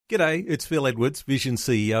G'day, it's Phil Edwards, Vision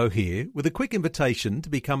CEO here, with a quick invitation to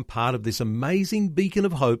become part of this amazing beacon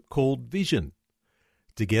of hope called Vision.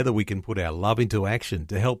 Together we can put our love into action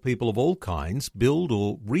to help people of all kinds build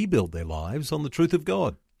or rebuild their lives on the truth of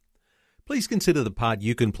God. Please consider the part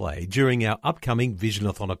you can play during our upcoming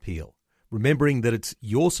Visionathon appeal, remembering that it's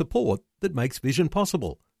your support that makes Vision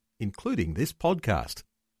possible, including this podcast.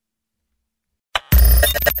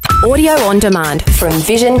 Audio on demand from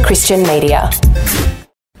Vision Christian Media.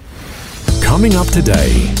 Coming up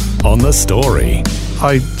today on The Story.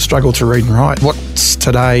 I struggle to read and write. What's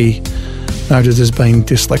today noted as being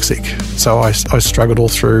dyslexic. So I struggled all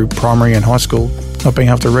through primary and high school, not being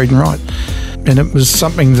able to read and write. And it was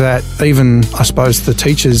something that even, I suppose, the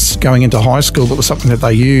teachers going into high school, it was something that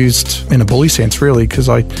they used in a bully sense, really, because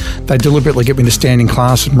they deliberately get me to stand in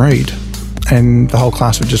class and read. And the whole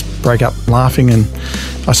class would just break up laughing. And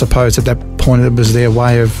I suppose at that point it was their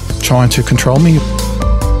way of trying to control me.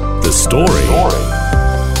 The Story.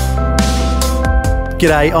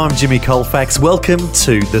 G'day, I'm Jimmy Colfax. Welcome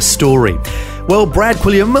to The Story. Well, Brad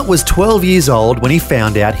Quilliam was 12 years old when he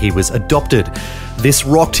found out he was adopted. This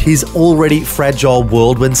rocked his already fragile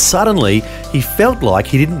world when suddenly he felt like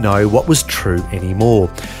he didn't know what was true anymore.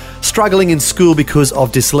 Struggling in school because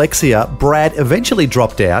of dyslexia, Brad eventually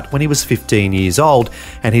dropped out when he was 15 years old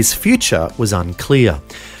and his future was unclear.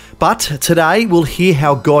 But today we'll hear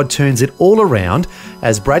how God turns it all around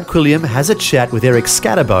as Brad Quilliam has a chat with Eric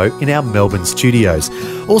Scatterbo in our Melbourne studios.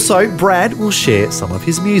 Also, Brad will share some of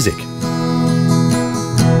his music.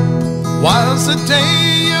 Was the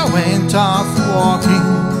day I went off walking,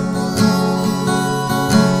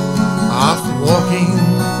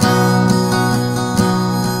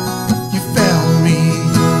 you found me,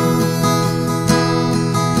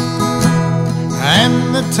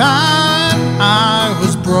 and the time I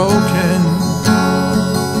was broken,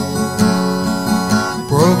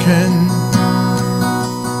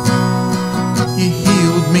 you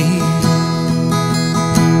healed me.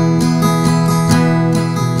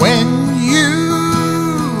 When you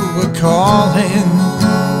were calling,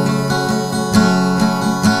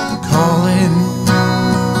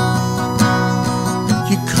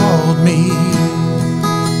 you called me.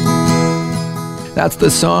 That's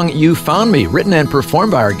the song You Found Me, written and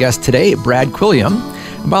performed by our guest today, Brad Quilliam,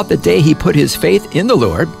 about the day he put his faith in the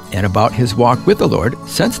Lord and about his walk with the Lord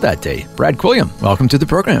since that day. Brad Quilliam, welcome to the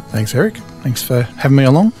program. Thanks, Eric. Thanks for having me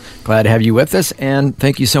along. Glad to have you with us, and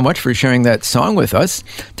thank you so much for sharing that song with us.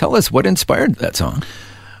 Tell us what inspired that song.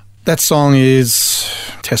 That song is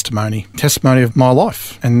testimony of my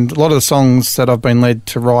life. And a lot of the songs that I've been led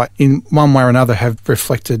to write in one way or another have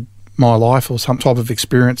reflected my life or some type of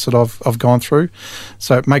experience that I've gone through.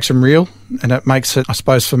 So it makes them real, and it makes it, I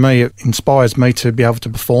suppose for me, it inspires me to be able to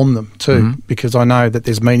perform them too, because I know that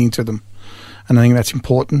there's meaning to them. And I think that's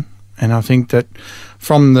important. And I think that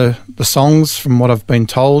from the songs, from what I've been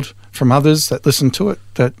told from others that listen to it,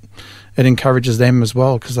 that it encourages them as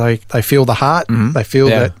well, because they feel the heart, they feel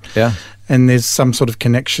that, and there's some sort of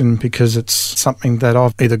connection because it's something that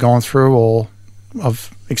I've either gone through or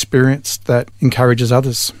I've experienced that encourages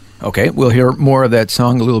others. Okay, we'll hear more of that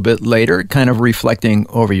song a little bit later, kind of reflecting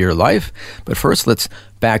over your life. But first, let's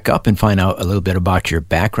back up and find out a little bit about your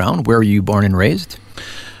background. Where were you born and raised?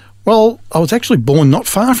 Well, I was actually born not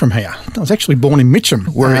far from here. I was actually born in Mitcham.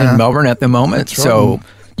 We're in Melbourne at the moment. That's right. So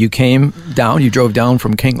you drove down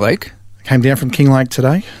from King Lake? Came down from King Lake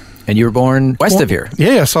today. And you were born west of here?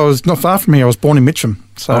 Yeah, so I was not far from here. I was born in Mitcham.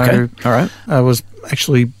 So okay, all right. I was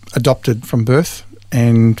actually adopted from birth,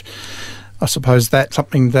 and I suppose that's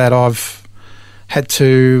something that I've had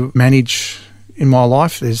to manage in my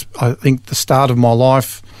life. I think the start of my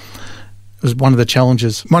life was one of the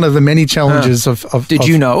many challenges of... Did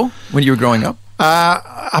you know when you were growing up?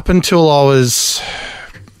 Up until I was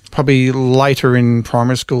probably later in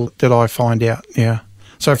primary school did I find out, yeah.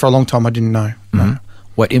 So for a long time I didn't know. No.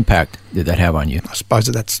 What impact did that have on you? I suppose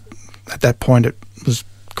at that point it was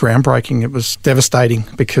groundbreaking. It was devastating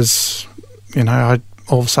because, I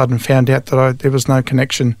all of a sudden found out that there was no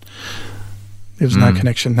connection. There was no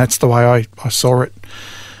connection. That's the way I saw it.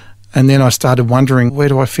 And then I started wondering, where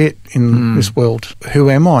do I fit in this world? Who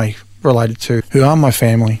am I related to? Who are my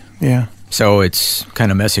family? Yeah. So it's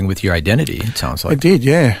kind of messing with your identity, it sounds like. It did,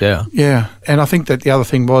 yeah. Yeah. And I think that the other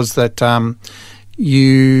thing was that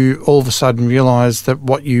you all of a sudden realise that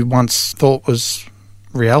what you once thought was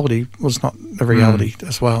reality was not the reality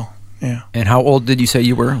as well. Yeah. And how old did you say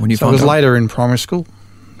you were when you found out? So it was later in primary school.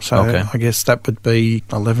 So okay. I guess that would be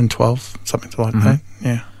 11, 12, something like that.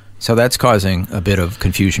 Yeah. So that's causing a bit of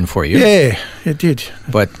confusion for you. Yeah, it did.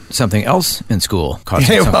 But something else in school caused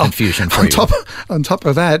some confusion for you. On top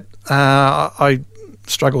of that, I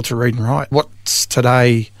struggled to read and write. What's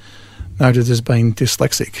today noted as being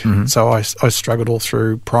dyslexic. So I struggled all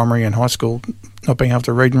through primary and high school not being able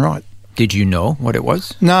to read and write. Did you know what it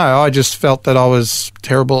was? No, I just felt that I was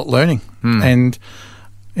terrible at learning. And,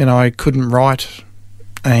 I couldn't write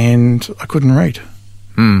and I couldn't read.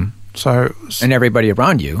 So, and everybody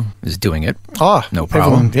around you is doing it. Oh, no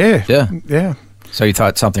problem. Everyone, yeah. So you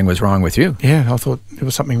thought something was wrong with you? Yeah, I thought there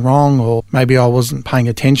was something wrong, or maybe I wasn't paying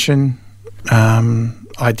attention.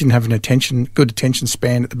 I didn't have good attention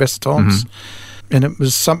span at the best of times. And it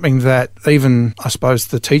was something that even, I suppose,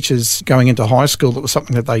 the teachers going into high school, it was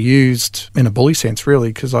something that they used in a bully sense, really,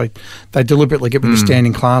 because they deliberately get me to stand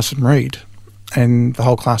in class and read, and the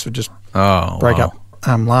whole class would just break up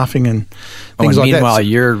laughing and things like that. Meanwhile,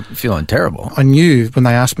 you're feeling terrible. I knew when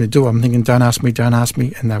they asked me to do it, I'm thinking, don't ask me.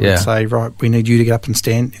 And they would say, right, we need you to get up and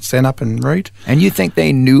stand up and read. And you think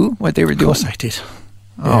they knew what they were doing? Of course they did.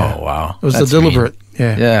 Yeah. Oh, wow. It was deliberate.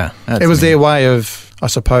 Mean. Yeah. It was their way of, I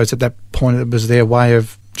suppose at that point, it was their way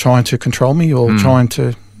of trying to control me or trying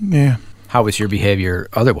to, How was your behaviour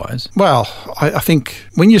otherwise? Well, I think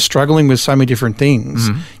when you're struggling with so many different things,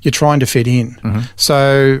 you're trying to fit in.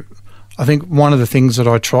 So I think one of the things that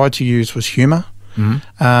I tried to use was humour.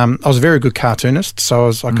 I was a very good cartoonist, so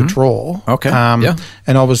I could draw. Okay.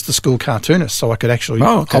 And I was the school cartoonist, so I could actually,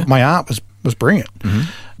 my art was brilliant.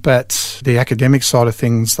 But the academic side of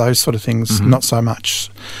things, those sort of things, not so much.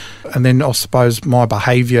 And then I suppose my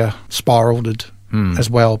behaviour spiralled as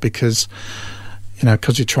well because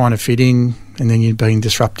you're trying to fit in and then you're being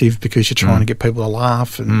disruptive because you're trying to get people to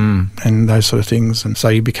laugh and those sort of things. And so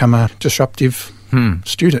you become a disruptive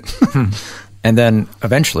student. And then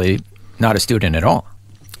eventually not a student at all.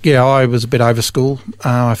 Yeah, I was a bit over school.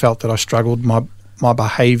 I felt that I struggled. My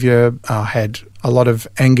behaviour, I had a lot of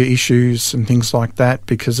anger issues and things like that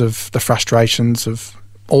because of the frustrations of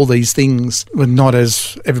all these things were not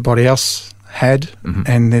as everybody else had.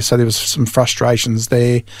 And so there was some frustrations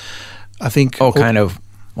there. I think...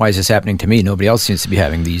 why is this happening to me? Nobody else seems to be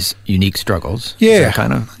having these unique struggles. Yeah,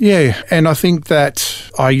 and I think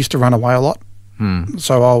that I used to run away a lot.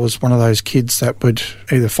 So I was one of those kids that would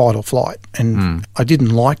either fight or flight. And I didn't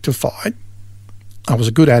like to fight. I was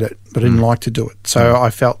good at it, but I didn't like to do it. So I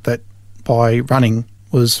felt that by running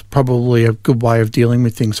was probably a good way of dealing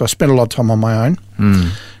with things. So I spent a lot of time on my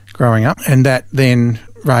own growing up. And that then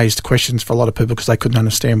raised questions for a lot of people because they couldn't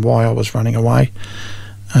understand why I was running away.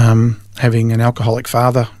 Having an alcoholic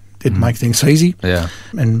father didn't make things easy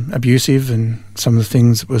and abusive, and some of the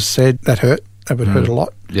things that was said, that would hurt a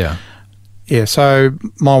lot. Yeah, so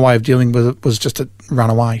my way of dealing with it was just to run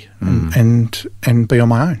away and be on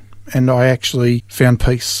my own. And I actually found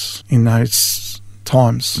peace in those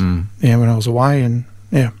times, when I was away. And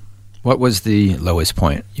what was the lowest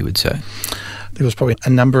point, you would say? There was probably a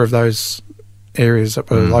number of those areas that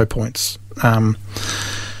were low points.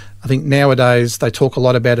 I think nowadays they talk a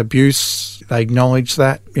lot about abuse. They acknowledge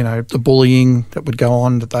that, the bullying that would go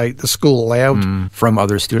on that the school allowed. From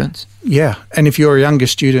other students? Yeah. And if you're a younger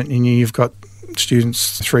student and you've got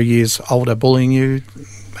students 3 years older bullying you,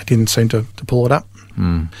 they didn't seem to pull it up.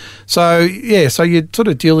 So you're sort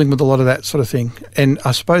of dealing with a lot of that sort of thing. And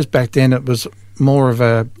I suppose back then it was more of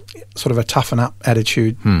a sort of a toughen up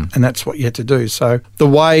attitude, and that's what you had to do. So the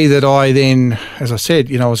way that I then, as I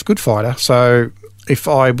said, I was a good fighter. So if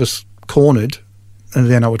I was cornered,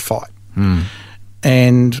 then I would fight.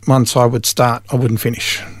 And once I would start, I wouldn't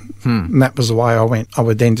finish. And that was the way I went. I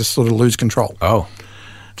would then just sort of lose control. Oh,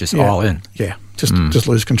 just all in. Yeah, just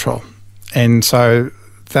lose control. And so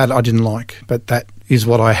that I didn't like, but that is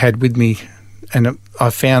what I had with me. And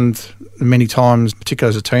I found many times,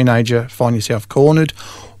 particularly as a teenager, find yourself cornered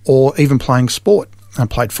or even playing sport. I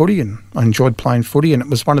played footy and I enjoyed playing footy, and it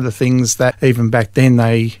was one of the things that even back then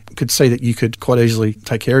they could see that you could quite easily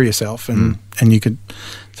take care of yourself and you could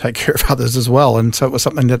take care of others as well. And so it was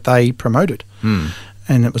something that they promoted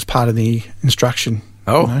and it was part of the instruction.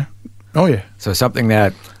 Oh yeah. So something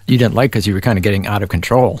that you didn't like because you were kind of getting out of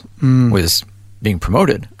control was being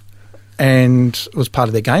promoted. And it was part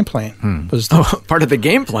of their game plan. Part of the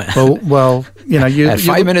game plan. Well, at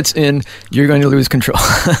 5 minutes in, you're going to lose control.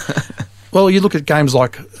 Well, you look at games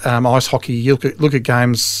like ice hockey, you look at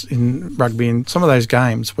games in rugby and some of those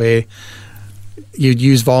games where you'd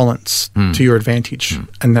use violence to your advantage,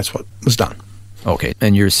 and that's what was done. Okay,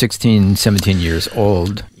 and you're 16, 17 years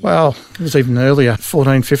old. Well, it was even earlier,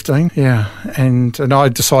 14, 15, yeah. And I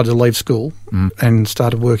decided to leave school and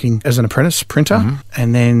started working as an apprentice printer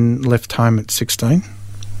and then left home at 16.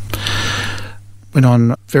 Went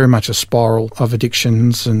on very much a spiral of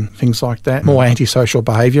addictions and things like that, more antisocial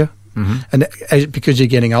behaviour. And because you're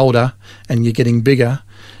getting older and you're getting bigger,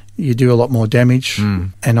 you do a lot more damage,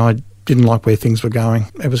 and I didn't like where things were going.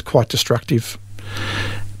 It was quite destructive.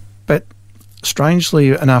 But strangely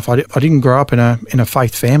enough, I didn't grow up in a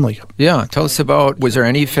faith family. Yeah, tell us about, was there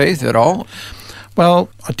any faith at all? Well,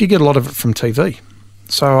 I did get a lot of it from TV.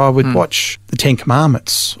 So I would watch The Ten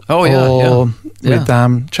Commandments. Oh, yeah, with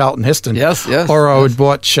Charlton Heston. Yes. Or I would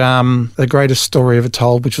watch The Greatest Story Ever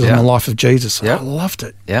Told, which was on the life of Jesus. Yeah. I loved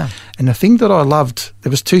it. Yeah. And the thing that I loved, there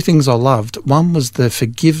was two things I loved. One was the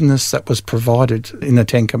forgiveness that was provided in the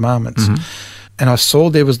Ten Commandments. And I saw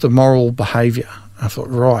there was the moral behaviour. I thought,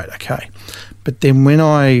 right, okay. But then when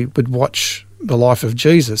I would watch the life of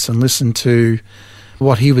Jesus and listen to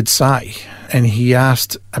what he would say, and he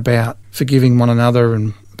asked about forgiving one another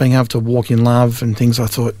and being able to walk in love and things, I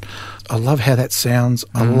thought, I love how that sounds.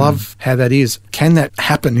 I love how that is. Can that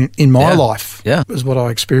happen in my life? Yeah. It was what I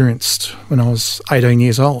experienced when I was 18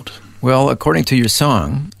 years old. Well, according to your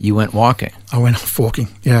song, you went walking. I went off walking,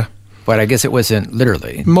 yeah. But I guess it wasn't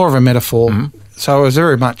literally. More of a metaphor. So it was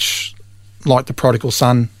very much like the prodigal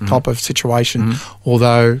son type of situation,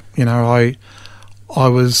 although, you know, I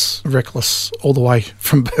was reckless all the way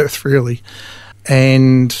from birth, really.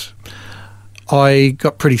 And I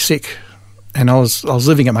got pretty sick, and I was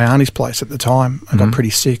living at my auntie's place at the time. I got pretty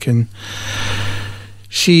sick, and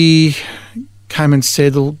she came and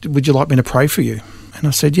said, would you like me to pray for you? And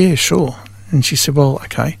I said, yeah, sure. And she said, well,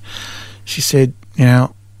 okay. She said,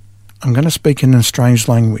 now, I'm going to speak in a strange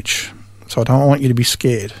language, so I don't want you to be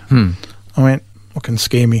scared. I went, what can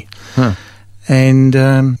scare me?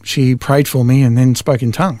 And she prayed for me and then spoke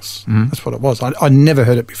in tongues. That's what it was. I never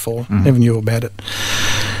heard it before, never knew about it.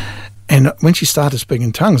 And when she started speaking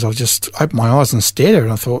in tongues, I just opened my eyes and stared at her,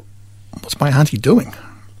 and I thought, what's my auntie doing?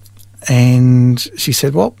 And she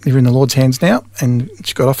said, well, you're in the Lord's hands now. And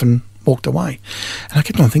she got off and walked away. And I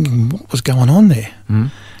kept on thinking, what was going on there?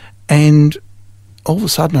 And all of a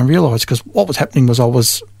sudden I realised, because what was happening was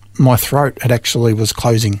my throat was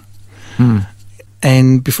closing.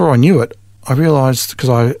 And before I knew it, I realised,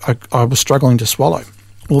 because I was struggling to swallow,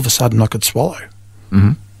 all of a sudden I could swallow.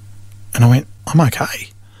 And I went, I'm okay.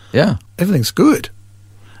 Yeah. Everything's good.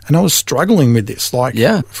 And I was struggling with this,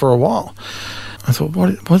 for a while. I thought,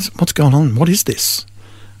 what's going on? What is this?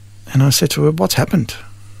 And I said to her, what's happened?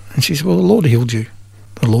 And she said, well, the Lord healed you.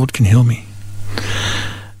 The Lord can heal me.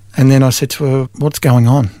 And then I said to her, what's going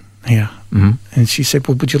on here? And she said,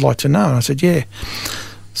 well, would you like to know? And I said, yeah.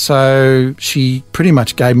 So she pretty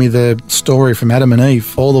much gave me the story from Adam and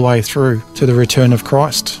Eve all the way through to the return of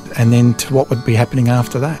Christ, and then to what would be happening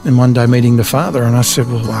after that. And one day meeting the Father, and I said,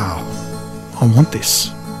 well, wow, I want this.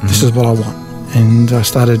 This is what I want. And I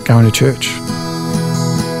started going to church.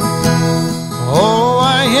 Oh,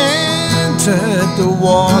 I entered the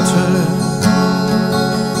water.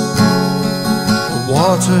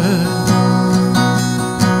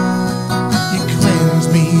 You cleanse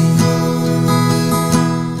me.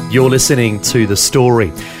 You're listening to The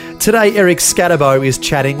Story. Today, Eric Scatterbo is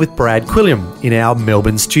chatting with Brad Quilliam in our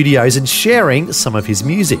Melbourne studios and sharing some of his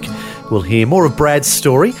music. We'll hear more of Brad's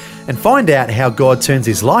story and find out how God turns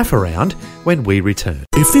his life around when we return.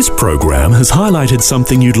 If this program has highlighted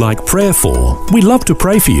something you'd like prayer for, we'd love to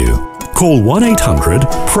pray for you. Call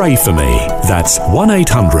 1-800-PRAY-FOR-ME. That's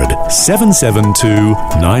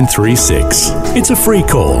 1-800-772-936. It's a free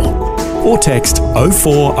call. Or text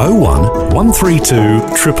 0401 132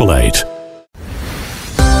 888.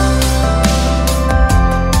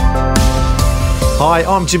 Hi,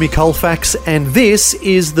 I'm Jimmy Colfax, and this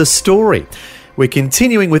is The Story. We're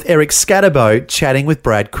continuing with Eric Scatterbo chatting with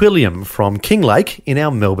Brad Quilliam from Kinglake in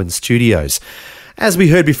our Melbourne studios. As we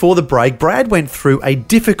heard before the break, Brad went through a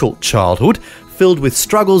difficult childhood filled with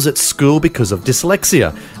struggles at school because of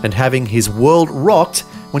dyslexia and having his world rocked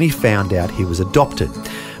when he found out he was adopted.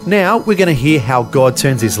 Now we're going to hear how God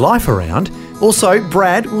turns his life around. Also,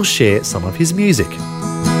 Brad will share some of his music.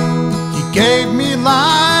 He gave me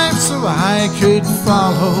life so I could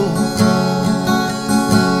follow,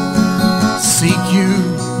 seek you,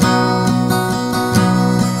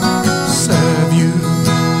 serve you,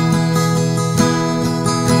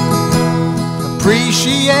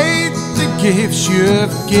 appreciate the gifts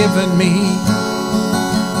you've given me,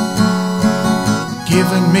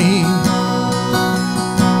 given me.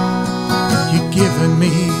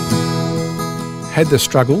 Had the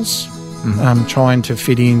struggles trying to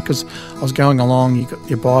fit in, because I was going along, you got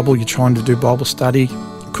your Bible, you're trying to do Bible study,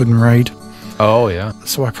 couldn't read. Oh, yeah.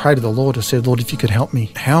 So I prayed to the Lord. I said, Lord, if you could help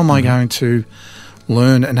me, how am I going to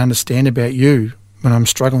learn and understand about you when I'm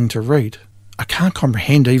struggling to read? I can't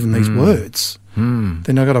comprehend even these words.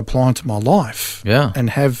 Then I've got to apply them to my life and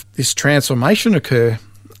have this transformation occur.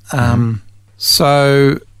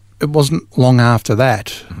 So it wasn't long after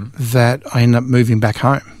that that I ended up moving back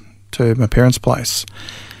home to my parents' place.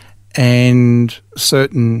 And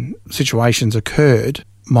certain situations occurred.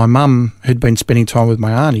 My mum, who'd been spending time with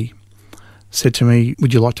my auntie, said to me,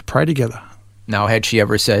 would you like to pray together? Now, had she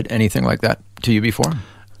ever said anything like that to you before?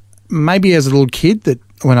 Maybe as a little kid, that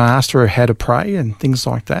when I asked her how to pray and things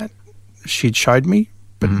like that, she'd showed me,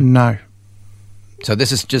 but no. So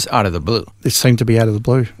this is just out of the blue. It seemed to be out of the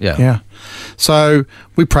blue. Yeah. So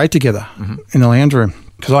we prayed together in the lounge room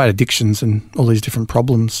because I had addictions and all these different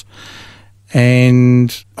problems.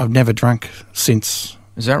 And I've never drunk since.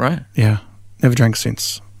 Is that right? Yeah, never drank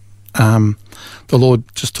since. The Lord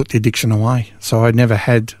just took the addiction away. So I never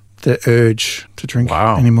had the urge to drink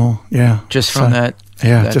anymore. Yeah. Just from that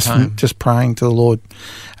time? Just praying to the Lord.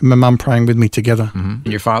 And my mum praying with me together. And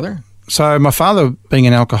your father? So my father being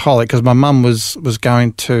an alcoholic, because my mum was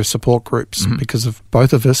going to support groups because of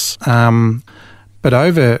both of us. But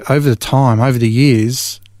over the time, over the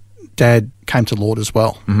years, Dad came to the Lord as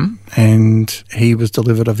well. And he was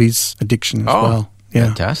delivered of his addiction as well. Yeah.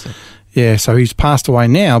 Fantastic. Yeah, so he's passed away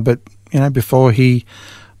now, but, before he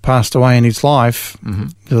passed away in his life,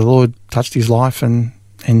 the Lord touched his life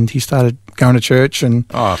and he started going to church. And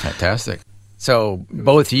oh, fantastic. So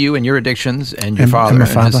both you and your addictions and your father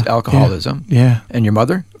and his alcoholism. Yeah. And your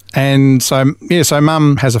mother? And so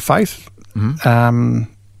Mum has a faith.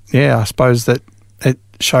 I suppose that it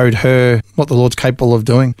showed her what the Lord's capable of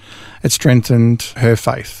doing. It strengthened her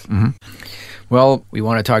faith. Well, we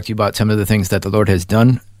want to talk to you about some of the things that the Lord has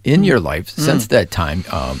done in your life since that time.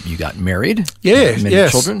 You got married. Many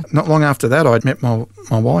children. Not long after that, I'd met my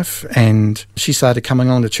wife, and she started coming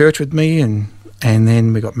along to church with me, and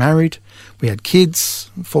then we got married. We had kids,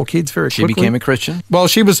 4 kids very quickly. She became a Christian? Well,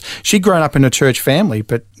 she'd grown up in a church family,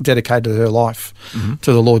 but dedicated her life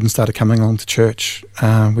to the Lord and started coming along to church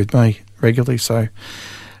with me regularly. So,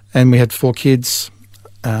 and we had 4 kids,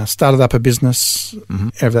 started up a business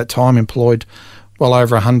over that time, employed well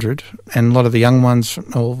over 100, and a lot of the young ones,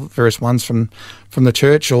 or various ones from the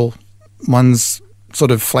church, or ones sort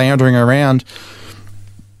of floundering around.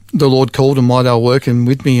 The Lord called them while they were working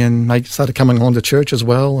with me, and they started coming along to church as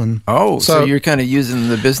well. And so you're kind of using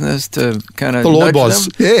the business to kind of the Lord was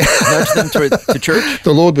nudge them to church.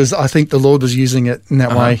 I think the Lord was using it in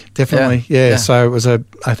that way, definitely. Yeah. So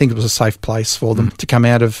I think it was a safe place for them to come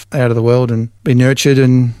out of the world and be nurtured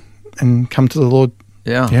and come to the Lord.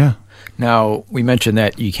 Yeah. Now, we mentioned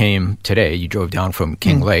that you came today. You drove down from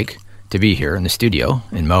King Lake to be here in the studio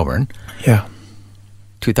in Melbourne. Yeah.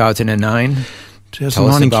 2009.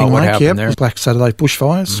 2009 in King Lake, Black Saturday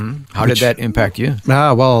bushfires. How did that impact you?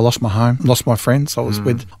 Well, I lost my home, lost my friends I was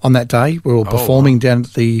with on that day. We were performing down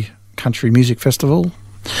at the Country Music Festival.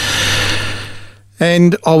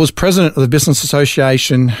 And I was president of the Business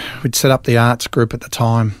Association. We'd set up the arts group at the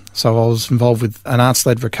time. So I was involved with an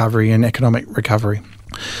arts-led recovery and economic recovery.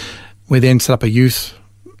 We then set up a youth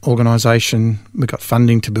organisation. We got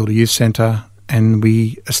funding to build a youth centre, and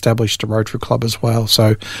we established a Rotary Club as well.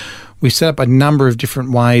 So we set up a number of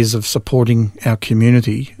different ways of supporting our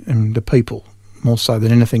community and the people, more so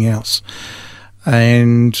than anything else.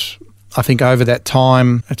 And I think over that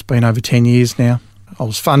time, it's been over 10 years now, I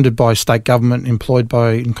was funded by state government, employed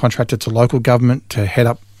by and contracted to local government to head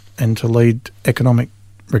up and to lead economic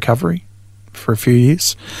recovery for a few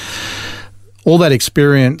years. All that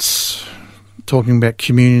experience, talking about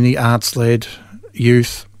community, arts-led,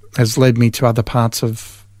 youth, has led me to other parts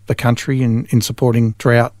of the country in supporting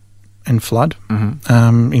drought and flood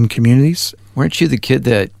in communities. Weren't you the kid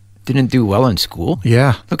that didn't do well in school?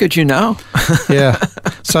 Yeah. Look at you now. Yeah.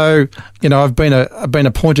 So, I've been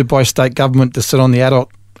appointed by state government to sit on the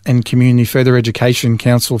Adult and Community Further Education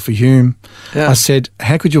Council for Hume. Yeah. I said,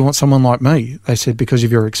 how could you want someone like me? They said, because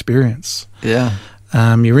of your experience. Yeah.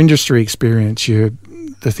 Your industry experience,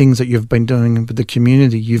 the things that you've been doing with the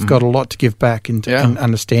community, you've got a lot to give back in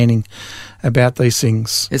understanding about these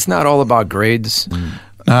things. It's not all about grades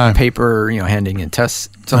and paper, handing in tests.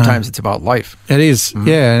 Sometimes it's about life. It is,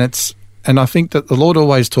 and I think that the Lord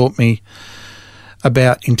always taught me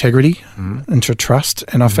about integrity and to trust,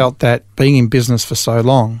 and I felt that being in business for so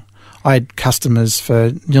long, I had customers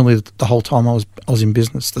for nearly the whole time I was in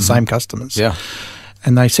business, the same customers. Yeah.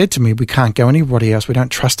 And they said to me, we can't go anybody else. We don't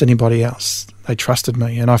trust anybody else. They trusted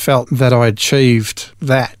me. And I felt that I achieved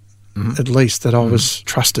that, at least, that I was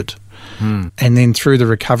trusted. And then through the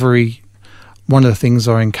recovery, one of the things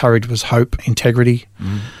I encouraged was hope, integrity.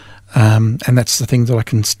 And that's the thing that I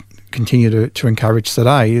can continue to encourage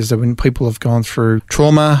today, is that when people have gone through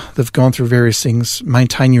trauma, they've gone through various things,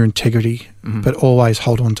 maintain your integrity, but always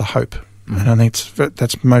hold on to hope. And I think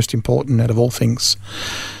that's most important out of all things.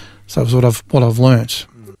 So it's what I've learnt.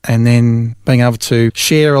 and then being able to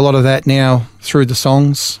share a lot of that now through the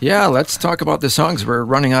songs. Yeah, let's talk about the songs. We're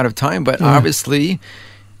running out of time, but obviously,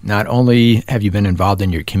 not only have you been involved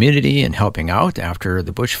in your community and helping out after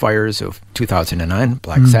the bushfires of 2009,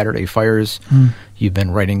 Black Saturday fires, you've been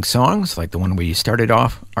writing songs like the one we started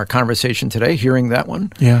off our conversation today, hearing that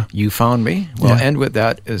one. Yeah. You Found Me. We'll end with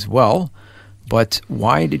that as well. But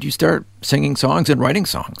why did you start singing songs and writing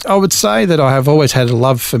songs? I would say that I have always had a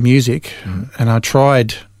love for music, and I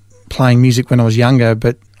tried playing music when I was younger,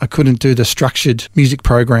 but I couldn't do the structured music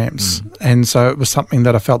programs. And so it was something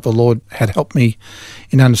that I felt the Lord had helped me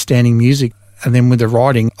in understanding music. And then with the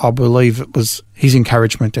writing, I believe it was His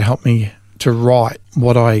encouragement to help me to write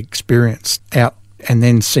what I experienced out and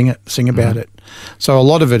then sing about it. So a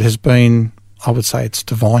lot of it has been, I would say it's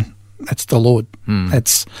divine. It's the Lord.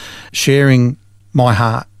 It's sharing my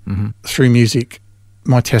heart through music,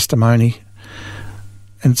 my testimony.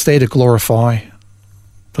 And it's there to glorify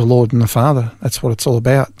the Lord and the Father. That's what it's all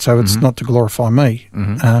about. So it's not to glorify me.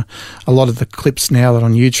 A lot of the clips now that are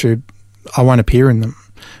on YouTube, I won't appear in them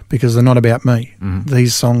because they're not about me.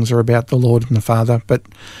 These songs are about the Lord and the Father, but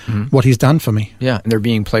what He's done for me. Yeah, and they're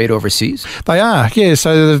being played overseas? They are, yeah.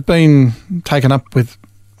 So they've been taken up with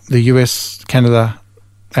the US, Canada,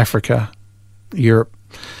 Africa, Europe,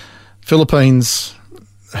 Philippines,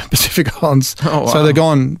 Pacific Islands. Oh, wow. So they're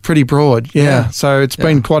gone pretty broad. Yeah. So it's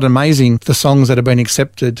been quite amazing, the songs that have been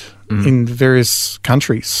accepted in various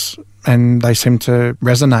countries, and they seem to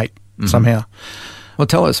resonate somehow. Well,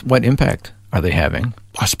 tell us, what impact are they having?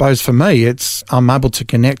 I suppose for me, I'm able to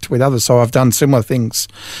connect with others. So I've done similar things.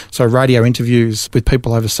 So radio interviews with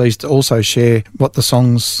people overseas to also share what the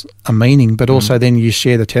songs are meaning, but also then you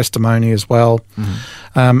share the testimony as well.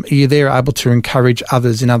 You're there able to encourage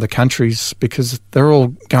others in other countries because they're all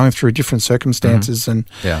going through different circumstances. And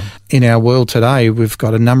in our world today, we've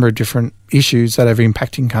got a number of different issues that are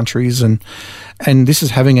impacting countries, and this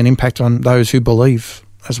is having an impact on those who believe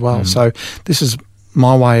as well. So this is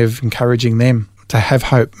my way of encouraging them to have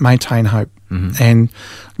hope, maintain hope, and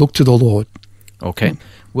look to the Lord. Okay.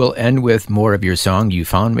 We'll end with more of your song, You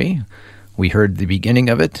Found Me. We heard the beginning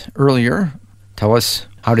of it earlier. Tell us,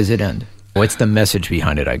 how does it end? What's the message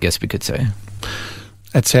behind it, I guess we could say?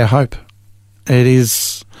 It's our hope. It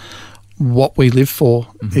is what we live for,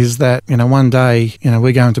 is that, one day,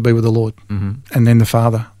 we're going to be with the Lord and then the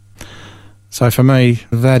Father. So for me,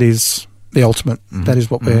 that is the ultimate. That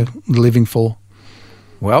is what we're living for.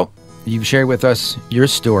 Well, you've shared with us your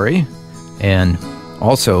story and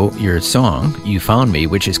also your song, You Found Me,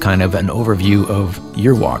 which is kind of an overview of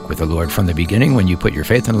your walk with the Lord from the beginning when you put your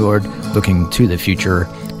faith in the Lord, looking to the future,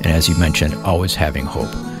 and as you mentioned, always having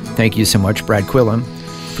hope. Thank you so much, Brad Quilliam,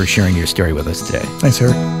 for sharing your story with us today. Thanks,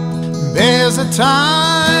 Eric. There's a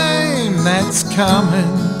time that's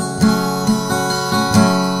coming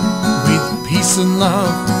with peace and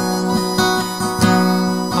love.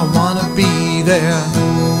 I want to be there.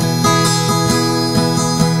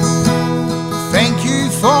 Thank you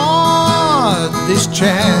for this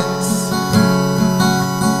chance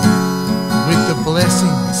with the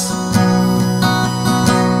blessings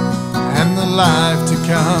and the life to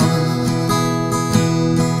come.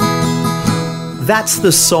 That's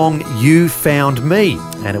the song You Found Me,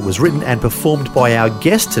 and it was written and performed by our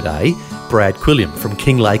guest today, Brad Quilliam from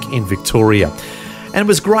Kinglake in Victoria. And it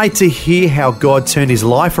was great to hear how God turned his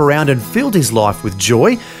life around and filled his life with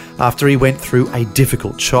joy after he went through a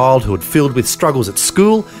difficult childhood filled with struggles at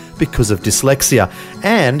school because of dyslexia,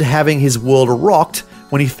 and having his world rocked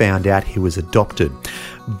when he found out he was adopted.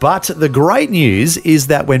 But the great news is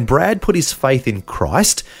that when Brad put his faith in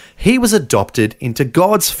Christ, he was adopted into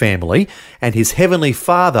God's family, and his heavenly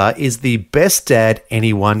Father is the best dad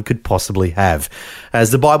anyone could possibly have.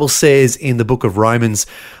 As the Bible says in the book of Romans,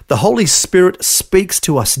 the Holy Spirit speaks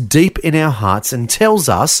to us deep in our hearts and tells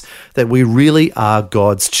us that we really are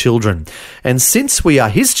God's children. And since we are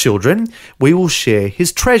his children, we will share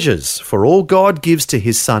his treasures, for all God gives to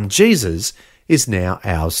his Son Jesus is now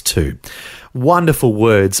ours too. Wonderful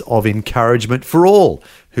words of encouragement for all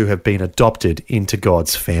who have been adopted into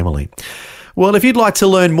God's family. Well, if you'd like to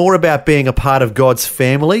learn more about being a part of God's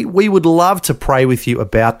family, we would love to pray with you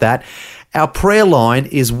about that. Our prayer line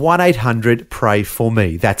is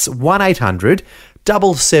 1-800-PRAY-FOR-ME. That's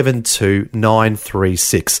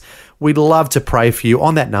 1-800-772-936. We'd love to pray for you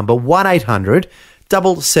on that number,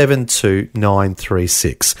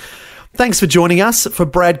 1-800-772-936. Thanks for joining us for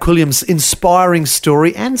Brad Quilliam's inspiring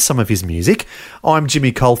story and some of his music. I'm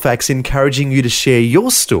Jimmy Colfax, encouraging you to share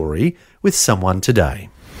your story with someone today.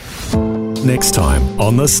 Next time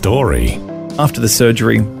on The Story. After the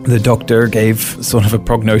surgery, the doctor gave sort of a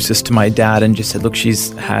prognosis to my dad and just said, look,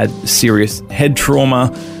 she's had serious head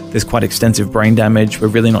trauma. There's quite extensive brain damage. We're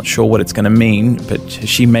really not sure what it's going to mean, but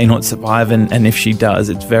she may not survive. And if she does,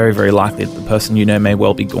 it's very, very likely that the person you know may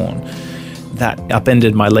well be gone. That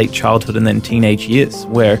upended my late childhood and then teenage years,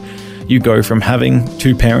 where you go from having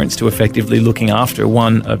two parents to effectively looking after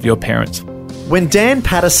one of your parents. When Dan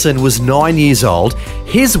Patterson was 9 years old,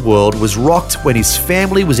 his world was rocked when his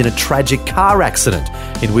family was in a tragic car accident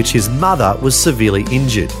in which his mother was severely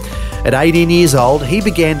injured. At 18 years old, he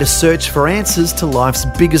began to search for answers to life's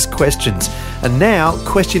biggest questions, and now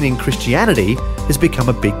questioning Christianity has become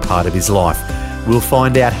a big part of his life. We'll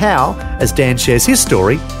find out how as Dan shares his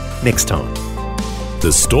story next time.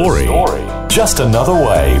 The Story. Just another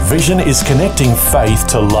way Vision is connecting faith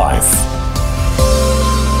to life.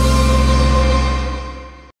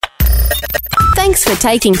 Thanks for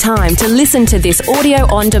taking time to listen to this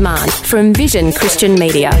audio on demand from Vision Christian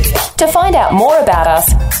Media. To find out more about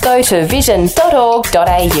us, go to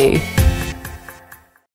vision.org.au.